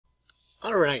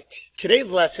All right,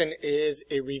 today's lesson is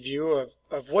a review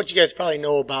of what you guys probably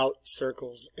know about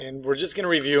circles, and we're just going to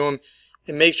review them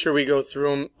and make sure we go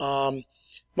through them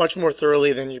much more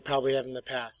thoroughly than you probably have in the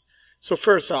past. So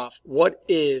first off, what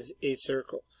is a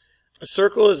circle? A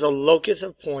circle is a locus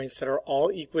of points that are all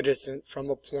equidistant from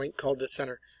a point called the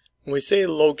center. When we say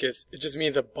locus, it just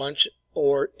means a bunch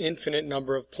or infinite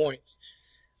number of points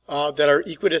that are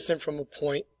equidistant from a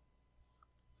point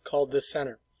called the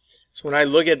center. So when I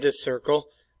look at this circle,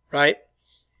 right,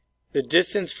 the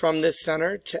distance from this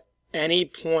center to any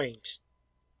point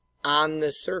on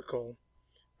this circle,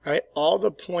 right, all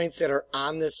the points that are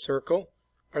on this circle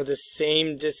are the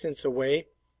same distance away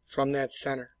from that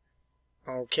center.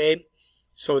 Okay,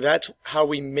 so that's how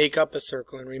we make up a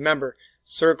circle. And remember,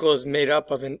 circle is made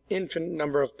up of an infinite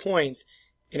number of points.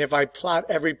 And if I plot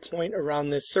every point around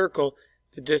this circle,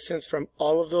 the distance from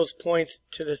all of those points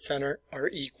to the center are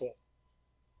equal.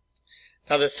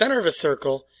 Now the center of a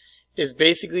circle is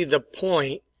basically the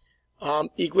point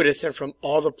equidistant from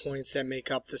all the points that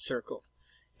make up the circle.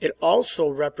 It also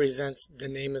represents the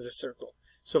name of the circle.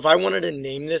 So if I wanted to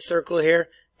name this circle here,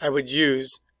 I would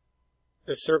use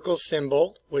the circle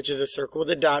symbol, which is a circle with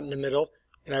a dot in the middle,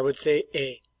 and I would say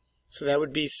A. So that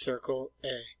would be circle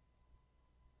A.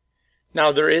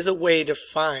 Now there is a way to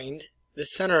find the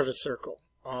center of a circle.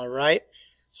 Alright,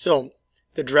 so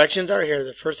the directions are here.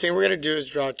 The first thing we're going to do is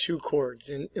draw two chords,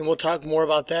 and we'll talk more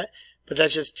about that, but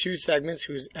that's just two segments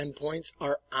whose endpoints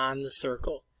are on the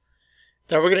circle.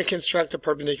 Then we're going to construct the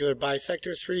perpendicular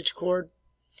bisectors for each chord,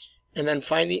 and then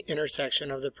find the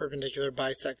intersection of the perpendicular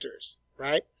bisectors,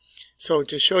 right? So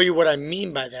to show you what I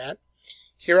mean by that,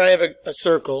 here I have a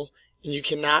circle, and you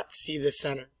cannot see the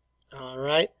center,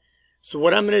 alright? So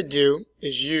what I'm going to do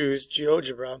is use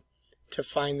GeoGebra to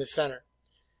find the center.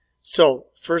 So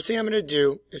first thing I'm going to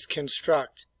do is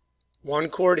construct one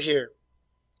chord here,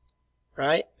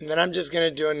 right? And then I'm just going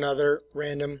to do another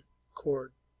random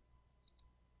chord.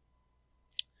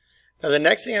 Now the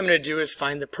next thing I'm going to do is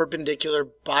find the perpendicular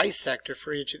bisector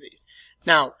for each of these.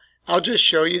 Now I'll just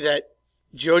show you that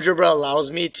GeoGebra allows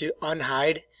me to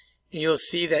unhide, and you'll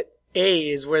see that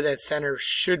A is where that center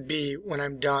should be when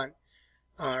I'm done.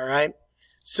 Alright,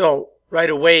 so right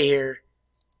away here,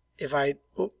 if I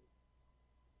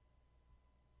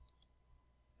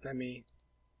let me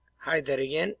hide that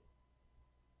again.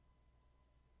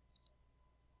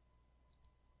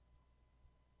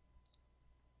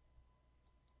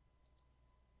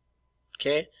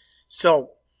 Okay,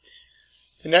 so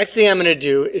the next thing I'm going to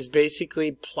do is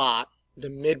basically plot the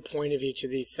midpoint of each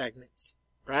of these segments,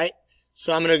 right?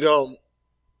 So I'm going to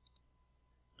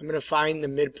find the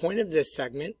midpoint of this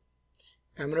segment.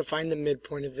 I'm going to find the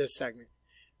midpoint of this segment,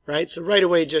 right? So right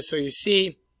away, just so you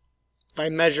see, if I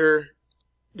measure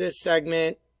this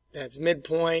segment, that's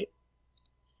midpoint,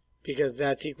 because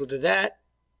that's equal to that,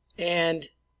 and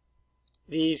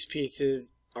these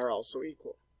pieces are also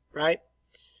equal, right?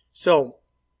 So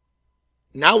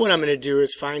now what I'm going to do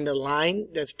is find a line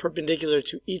that's perpendicular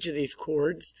to each of these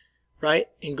chords, right,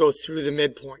 and go through the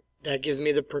midpoint. That gives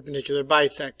me the perpendicular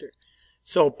bisector.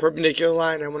 So perpendicular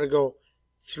line, I'm going to go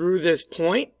through this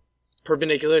point,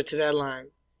 perpendicular to that line.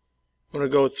 I'm going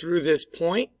to go through this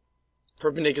point,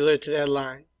 perpendicular to that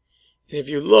line. And if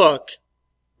you look,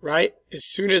 right, as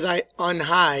soon as I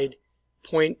unhide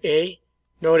point A,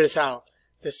 notice how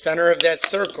the center of that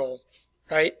circle,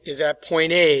 right, is at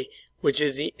point A, which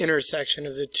is the intersection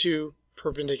of the two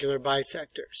perpendicular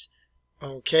bisectors.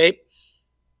 Okay?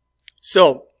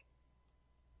 So,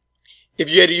 if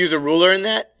you had to use a ruler in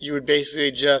that, you would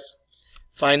basically just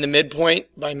find the midpoint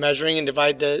by measuring and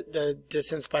divide the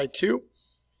distance by 2.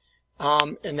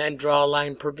 And then draw a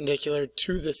line perpendicular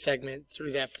to the segment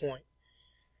through that point.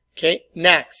 Okay,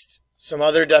 next, some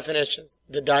other definitions.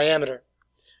 The diameter.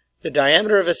 The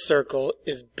diameter of a circle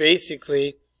is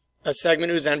basically a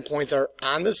segment whose endpoints are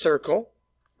on the circle,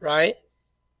 right?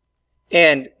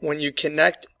 And when you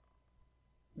connect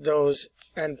those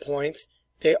endpoints,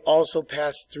 they also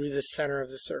pass through the center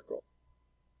of the circle.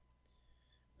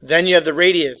 Then you have the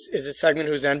radius, is a segment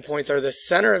whose endpoints are the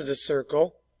center of the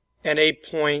circle and a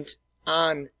point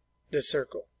on the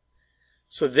circle.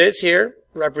 So this here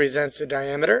represents the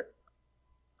diameter.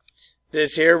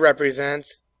 This here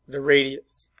represents the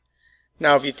radius.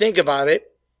 Now if you think about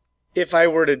it, if I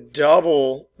were to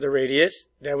double the radius,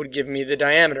 that would give me the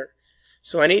diameter.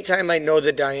 So anytime I know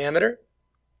the diameter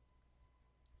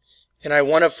and I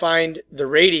want to find the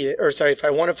radius, or sorry, if I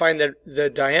want to find the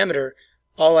diameter,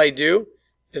 all I do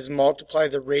is multiply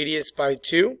the radius by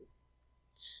 2.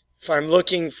 If I'm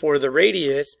looking for the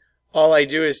radius, all I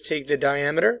do is take the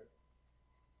diameter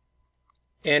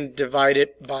and divide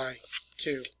it by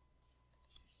 2.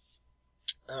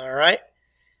 All right.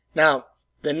 Now,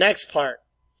 the next part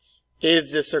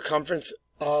is the circumference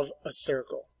of a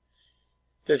circle.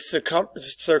 The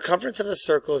circumference of a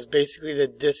circle is basically the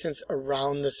distance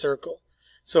around the circle.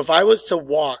 So if I was to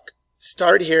walk,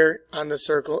 start here on the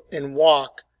circle and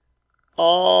walk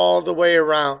all the way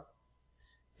around,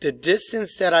 the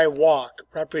distance that I walk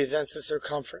represents the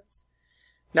circumference.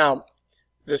 Now,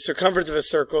 the circumference of a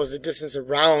circle is the distance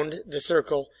around the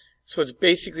circle, so it's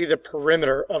basically the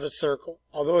perimeter of a circle.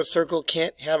 Although a circle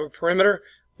can't have a perimeter,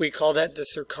 we call that the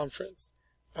circumference.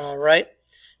 All right?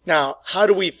 Now, how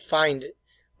do we find it?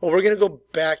 Well, we're going to go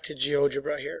back to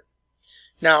GeoGebra here.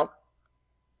 Now,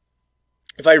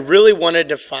 if I really wanted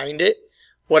to find it,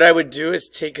 what I would do is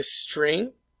take a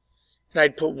string, and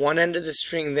I'd put one end of the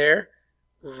string there,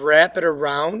 wrap it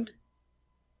around,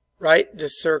 right, the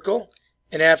circle,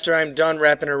 and after I'm done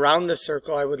wrapping around the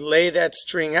circle, I would lay that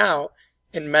string out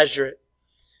and measure it,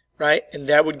 right, and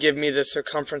that would give me the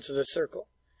circumference of the circle.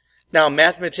 Now,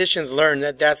 mathematicians learned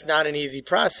that that's not an easy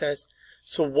process,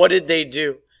 so what did they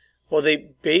do? Well,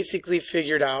 they basically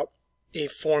figured out a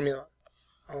formula,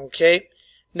 okay?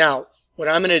 Now, what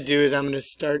I'm going to do is I'm going to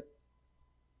start.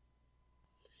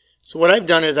 So what I've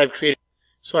done is I've created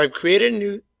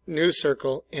a new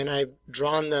circle, and I've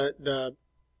drawn the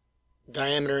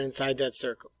diameter inside that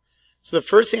circle. So the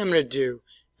first thing I'm going to do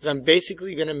is I'm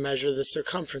basically going to measure the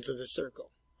circumference of the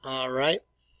circle. All right?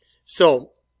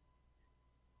 So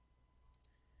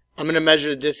I'm going to measure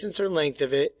the distance or length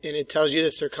of it, and it tells you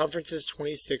the circumference is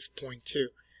 26.2.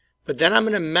 But then I'm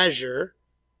going to measure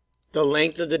the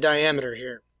length of the diameter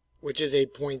here, which is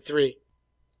 8.3.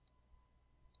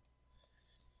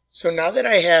 So now that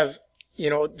I have,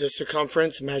 the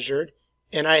circumference measured,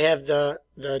 and I have the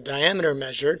diameter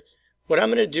measured, what I'm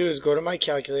going to do is go to my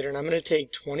calculator, and I'm going to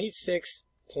take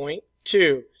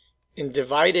 26.2 and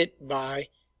divide it by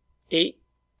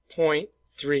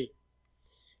 8.3.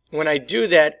 When I do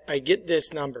that, I get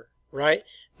this number, right?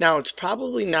 Now, it's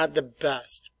probably not the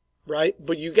best, right?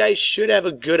 But you guys should have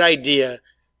a good idea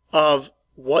of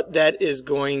what that is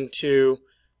going to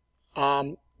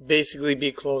basically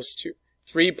be close to.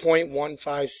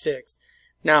 3.156.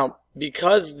 Now,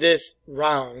 because this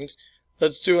rounds,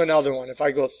 let's do another one. If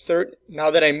I go now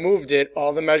that I moved it,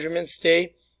 all the measurements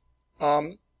stay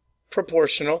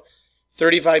proportional.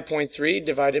 35.3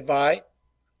 divided by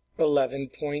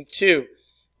 11.2.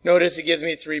 Notice it gives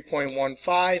me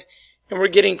 3.15, and we're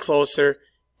getting closer.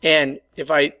 And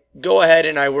if I go ahead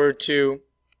and I were to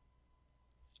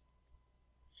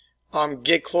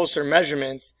get closer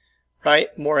measurements,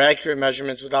 right, more accurate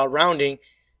measurements without rounding,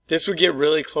 this would get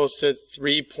really close to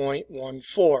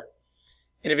 3.14.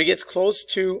 And if it gets close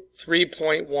to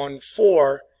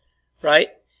 3.14, right,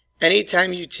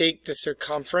 anytime you take the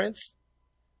circumference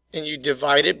and you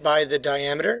divide it by the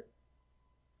diameter,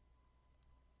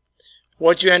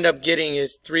 what you end up getting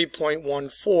is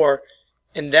 3.14,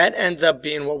 and that ends up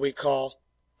being what we call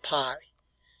pi,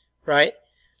 right?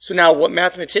 So now what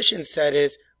mathematicians said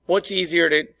is, what's easier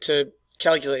to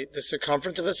calculate, the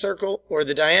circumference of a circle or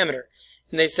the diameter?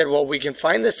 And they said, well, we can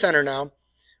find the center now.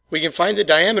 We can find the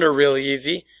diameter really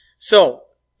easy. So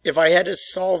if I had to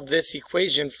solve this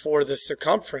equation for the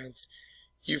circumference,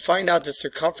 you find out the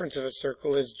circumference of a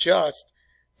circle is just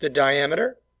the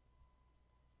diameter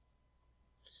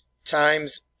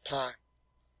times pi.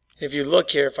 If you look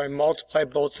here, if I multiply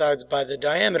both sides by the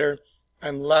diameter,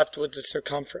 I'm left with the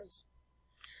circumference.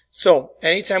 So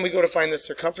anytime we go to find the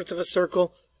circumference of a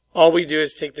circle, all we do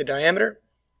is take the diameter,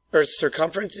 or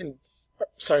circumference,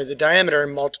 the diameter,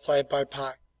 and multiply it by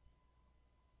pi.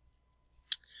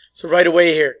 So right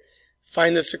away here,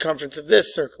 find the circumference of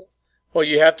this circle. Well,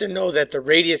 you have to know that the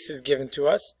radius is given to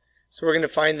us. So we're going to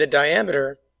find the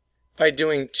diameter by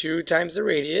doing 2 times the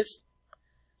radius.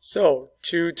 So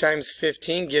 2 times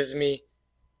 15 gives me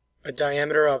a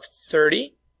diameter of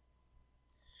 30.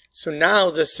 So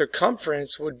now the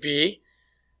circumference would be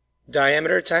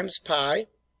diameter times pi,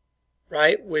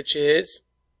 right, which is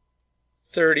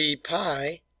 30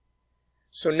 pi.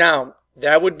 So now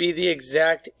that would be the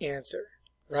exact answer,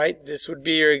 right? This would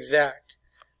be your exact.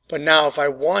 But now if I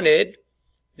wanted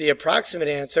the approximate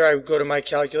answer, I would go to my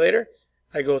calculator.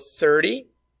 I go 30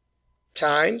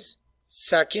 times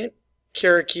second,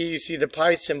 caret key, you see the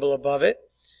pi symbol above it,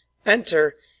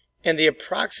 enter, and the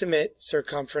approximate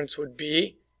circumference would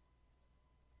be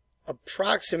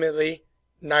approximately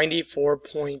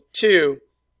 94.2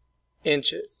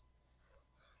 inches.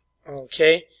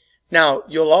 Okay, now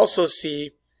you'll also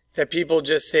see that people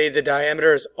just say the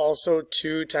diameter is also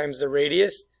 2 times the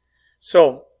radius.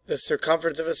 So the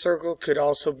circumference of a circle could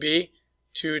also be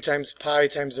 2 times pi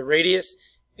times the radius.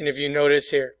 And if you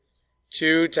notice here,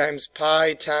 2 times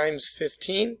pi times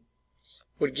 15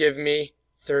 would give me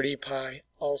 30 pi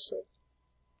also.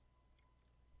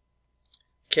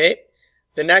 Okay,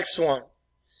 the next one.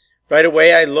 Right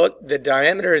away I look, the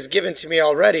diameter is given to me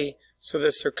already, so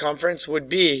the circumference would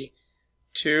be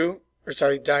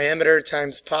diameter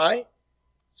times pi.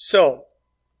 So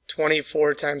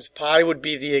 24 times pi would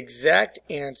be the exact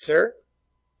answer.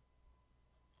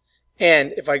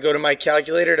 And if I go to my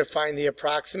calculator to find the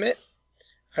approximate,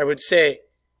 I would say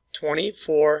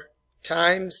 24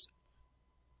 times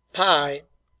pi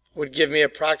would give me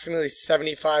approximately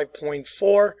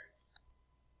 75.4,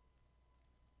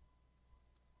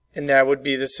 and that would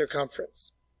be the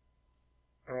circumference.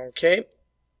 Okay.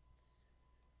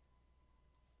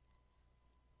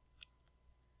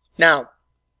 Now,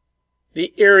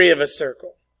 the area of a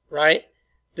circle, right?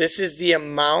 This is the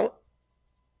amount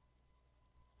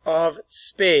of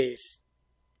space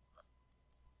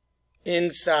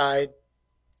inside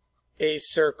a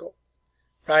circle,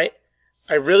 right?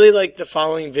 I really like the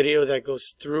following video that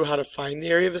goes through how to find the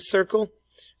area of a circle,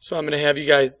 so I'm going to have you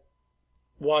guys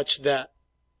watch that.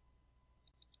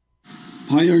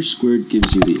 Pi r squared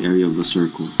gives you the area of a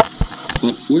circle,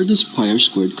 but where does pi r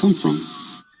squared come from?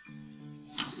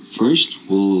 First,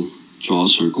 we'll draw a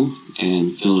circle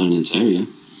and fill in its area.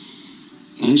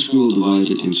 Next, we will divide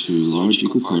it into large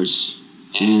equal parts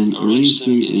and arrange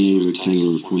them in a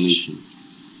rectangular formation.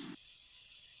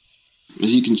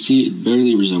 As you can see, it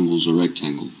barely resembles a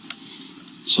rectangle.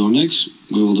 So next,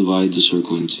 we will divide the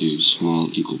circle into small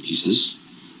equal pieces,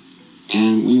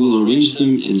 and we will arrange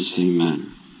them in the same manner.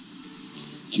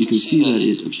 You can see that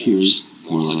it appears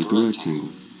more like a rectangle.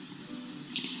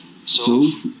 So,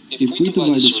 if we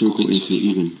divide the circle into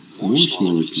even more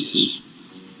smaller pieces,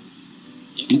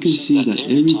 you can see that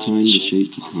every time the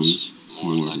shape becomes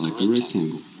more like a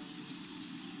rectangle.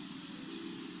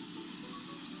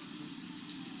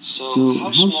 So,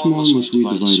 how small must we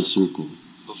divide a circle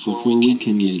before we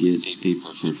can get a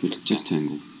perfect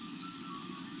rectangle?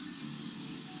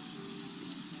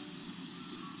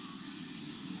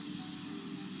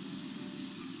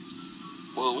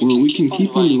 Well, we can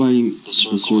keep on dividing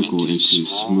the circle into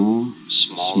small,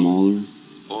 smaller,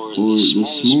 or the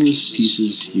smallest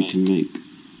pieces you can make.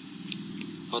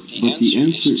 But the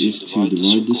answer is to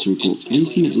divide the circle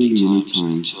infinitely many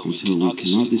times until we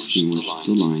cannot distinguish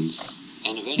the lines,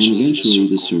 and eventually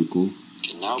the circle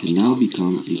can now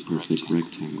become a perfect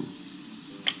rectangle.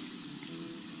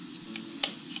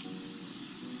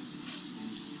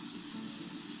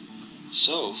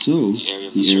 So, the area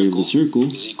of the circle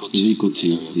is equal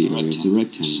to the area of the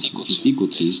rectangle, which is equal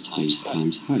to base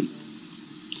times height.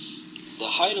 The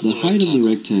height of the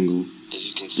rectangle,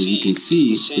 as you can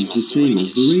see, is the same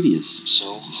as the radius.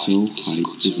 So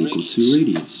height is equal to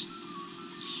radius.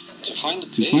 To find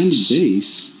the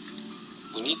base,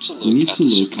 we need to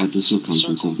look at the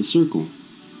circumference of the circle.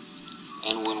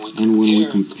 And when we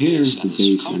compare the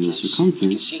base and the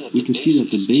circumference, we can see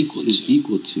that the base is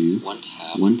equal to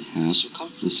 1/2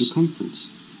 the circumference.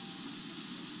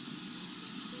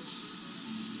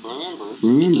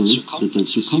 Remember that the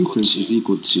circumference is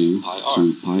equal to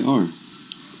 2 pi r.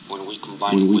 When we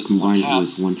combine it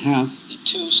with 1/2, the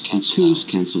 2's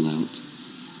cancel out,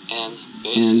 and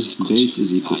base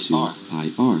is equal to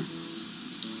pi r.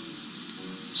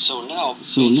 So now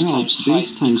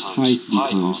base times height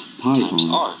becomes pi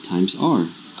r times r.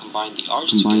 Combine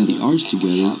the r's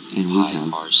together and we have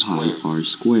pi r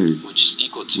squared, which is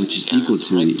equal to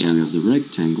the area of the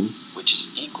rectangle, which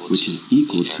is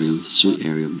equal to the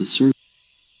area of the circle.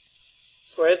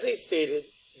 So as I stated,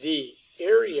 the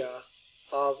area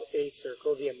of a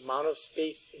circle, the amount of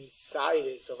space inside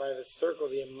it, so if I have a circle,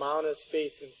 the amount of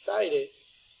space inside it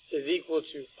is equal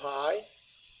to pi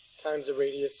times the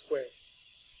radius squared.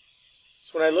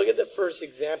 So when I look at the first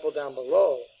example down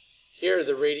below, here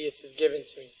the radius is given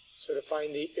to me. So to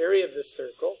find the area of the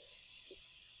circle,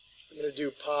 I'm going to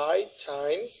do pi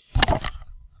times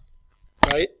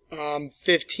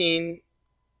 15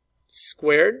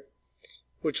 squared,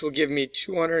 which will give me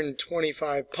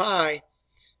 225 pi.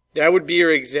 That would be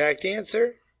your exact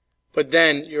answer. But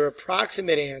then your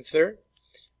approximate answer,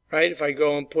 right, if I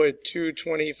go and put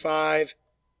 225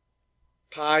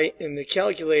 pi in the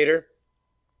calculator,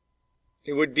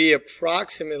 it would be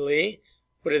approximately,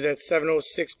 what is that,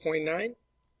 706.9?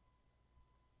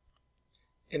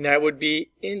 And that would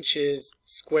be inches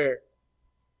squared.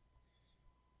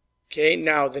 Okay,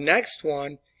 now the next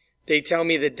one, they tell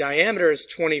me the diameter is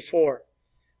 24.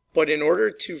 But in order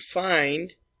to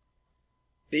find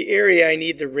the area, I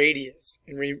need the radius.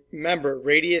 And remember,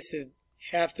 radius is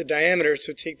half the diameter,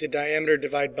 so take the diameter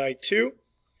divided by 2.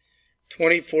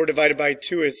 24 divided by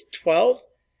 2 is 12.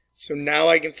 So now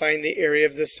I can find the area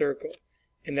of the circle,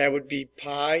 and that would be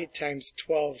pi times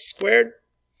 12 squared,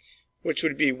 which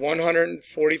would be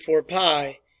 144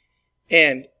 pi,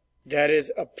 and that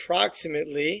is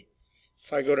approximately,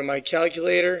 if I go to my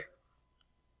calculator,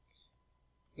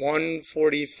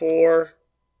 144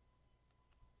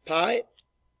 pi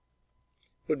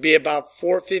would be about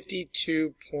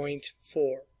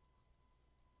 452.4.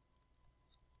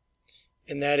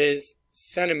 And that is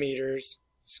centimeters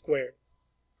squared.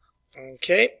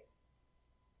 Okay?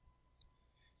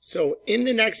 So in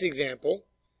the next example,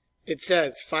 it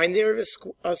says find the area of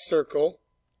a circle,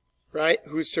 right,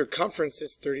 whose circumference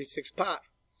is 36 pi.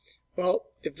 Well,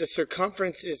 if the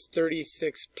circumference is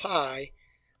 36 pi,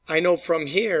 I know from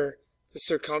here the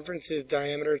circumference is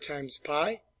diameter times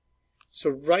pi. So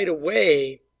right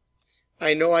away,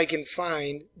 I know I can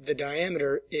find the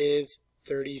diameter is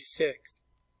 36.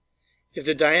 If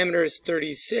the diameter is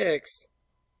 36,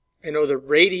 I know the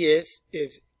radius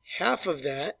is half of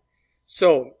that.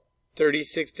 So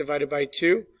 36 divided by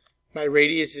 2, my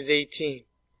radius is 18.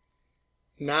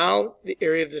 Now the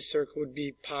area of the circle would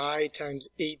be pi times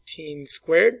 18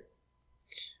 squared,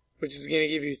 which is going to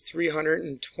give you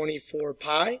 324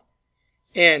 pi.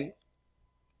 And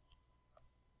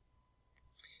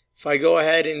if I go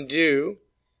ahead and do,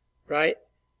 right,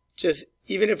 just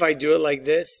even if I do it like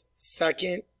this,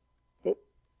 second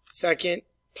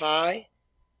pi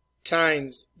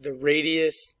times the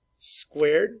radius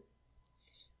squared,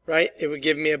 right, it would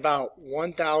give me about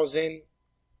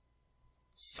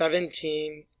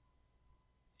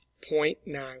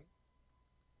 1017.9.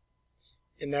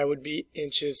 And that would be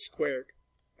inches squared.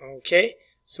 Okay,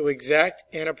 so exact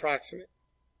and approximate.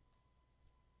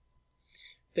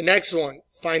 The next one,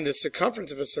 find the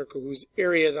circumference of a circle whose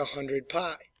area is 100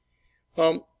 pi.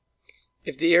 Well,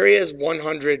 if the area is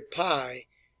 100 pi,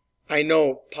 I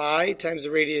know pi times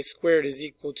the radius squared is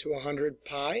equal to 100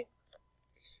 pi.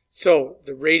 So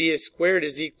the radius squared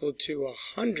is equal to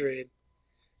 100.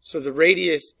 So the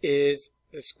radius is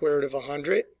the square root of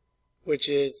 100, which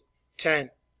is 10.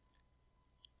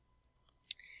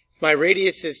 If my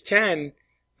radius is 10,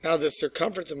 now the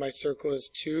circumference of my circle is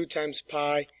 2 times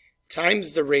pi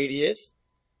times the radius,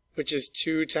 which is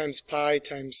 2 times pi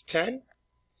times 10,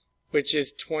 which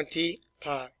is 20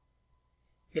 pi.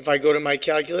 And if I go to my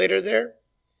calculator there,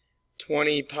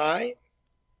 20 pi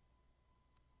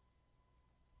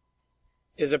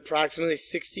is approximately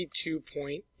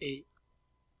 62.8.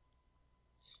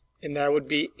 And that would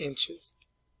be inches.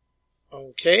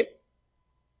 Okay.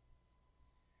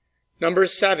 Number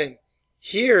 7.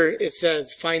 Here it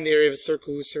says find the area of a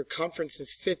circle whose circumference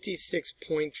is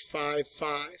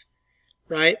 56.55.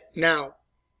 Right? Now,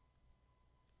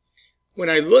 when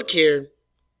I look here,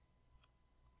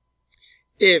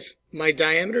 if my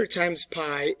diameter times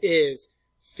pi is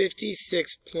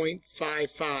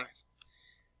 56.55,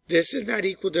 this is not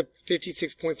equal to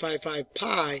 56.55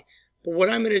 pi, but what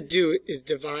I'm going to do is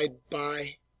divide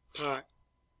by pi.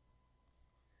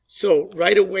 So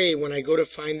right away when I go to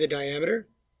find the diameter,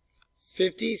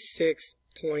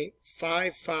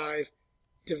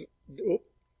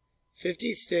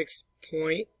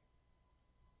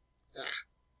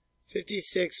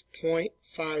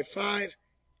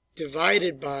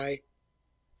 divided by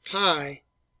pi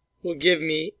will give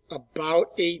me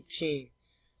about 18.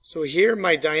 So here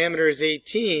my diameter is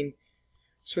 18.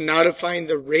 So now to find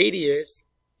the radius,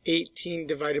 18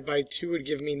 divided by 2 would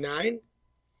give me 9.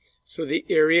 So the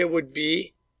area would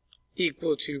be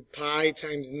equal to pi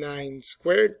times 9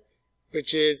 squared,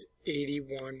 which is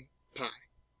 81 pi.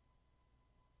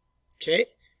 Okay.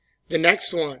 The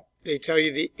next one, they tell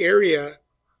you the area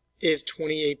is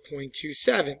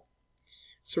 28.27.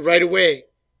 So right away,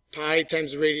 pi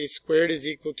times the radius squared is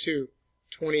equal to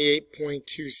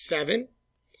 28.27.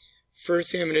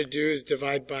 First thing I'm going to do is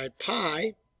divide by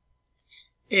pi,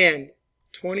 and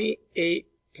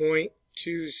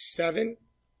 28.27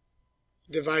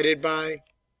 divided by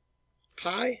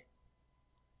pi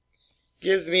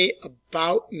gives me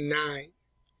about 9.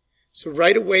 So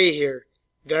right away here,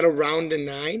 that'll round to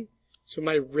 9. So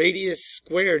my radius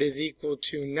squared is equal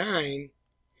to 9.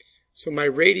 So my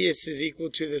radius is equal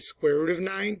to the square root of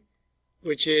 9,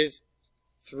 which is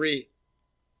 3.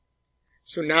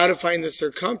 So now to find the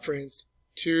circumference,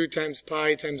 2 times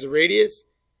pi times the radius,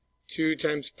 2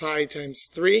 times pi times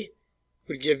 3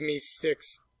 would give me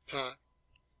 6 pi.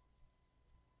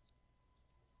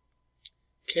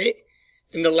 Okay,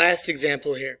 and the last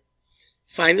example here.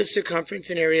 Find the circumference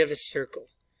and area of a circle.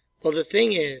 Well, the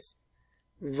thing is,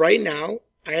 right now,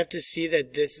 I have to see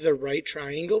that this is a right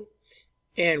triangle,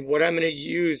 and what I'm going to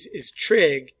use is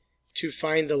trig to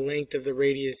find the length of the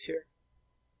radius here.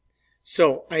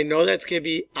 So I know that's going to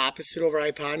be opposite over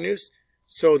hypotenuse.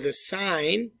 So the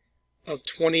sine of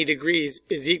 20 degrees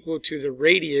is equal to the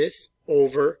radius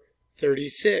over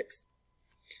 36.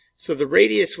 So the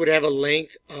radius would have a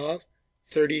length of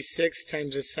 36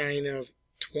 times the sine of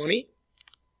 20.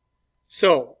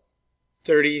 So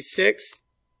 36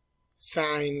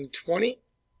 sine 20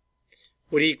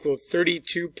 would equal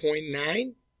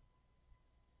 32.9.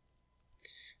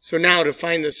 So now to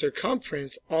find the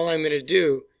circumference, all I'm going to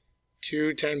do,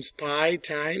 2 times pi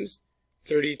times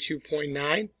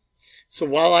 32.9. So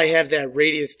while I have that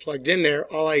radius plugged in there,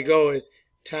 all I go is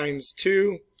times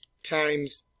 2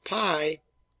 times pi.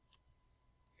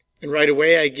 And right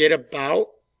away I get about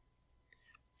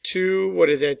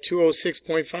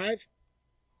 206.5.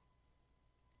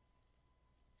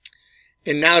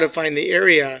 And now to find the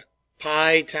area,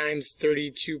 pi times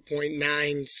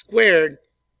 32.9 squared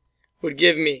would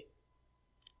give me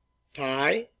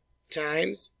pi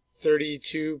times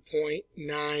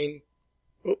 32.9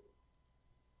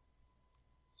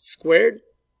 squared.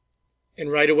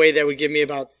 And right away that would give me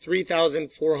about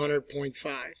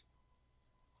 3,400.5.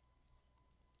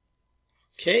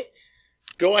 Okay,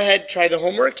 go ahead, try the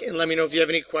homework, and let me know if you have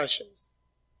any questions.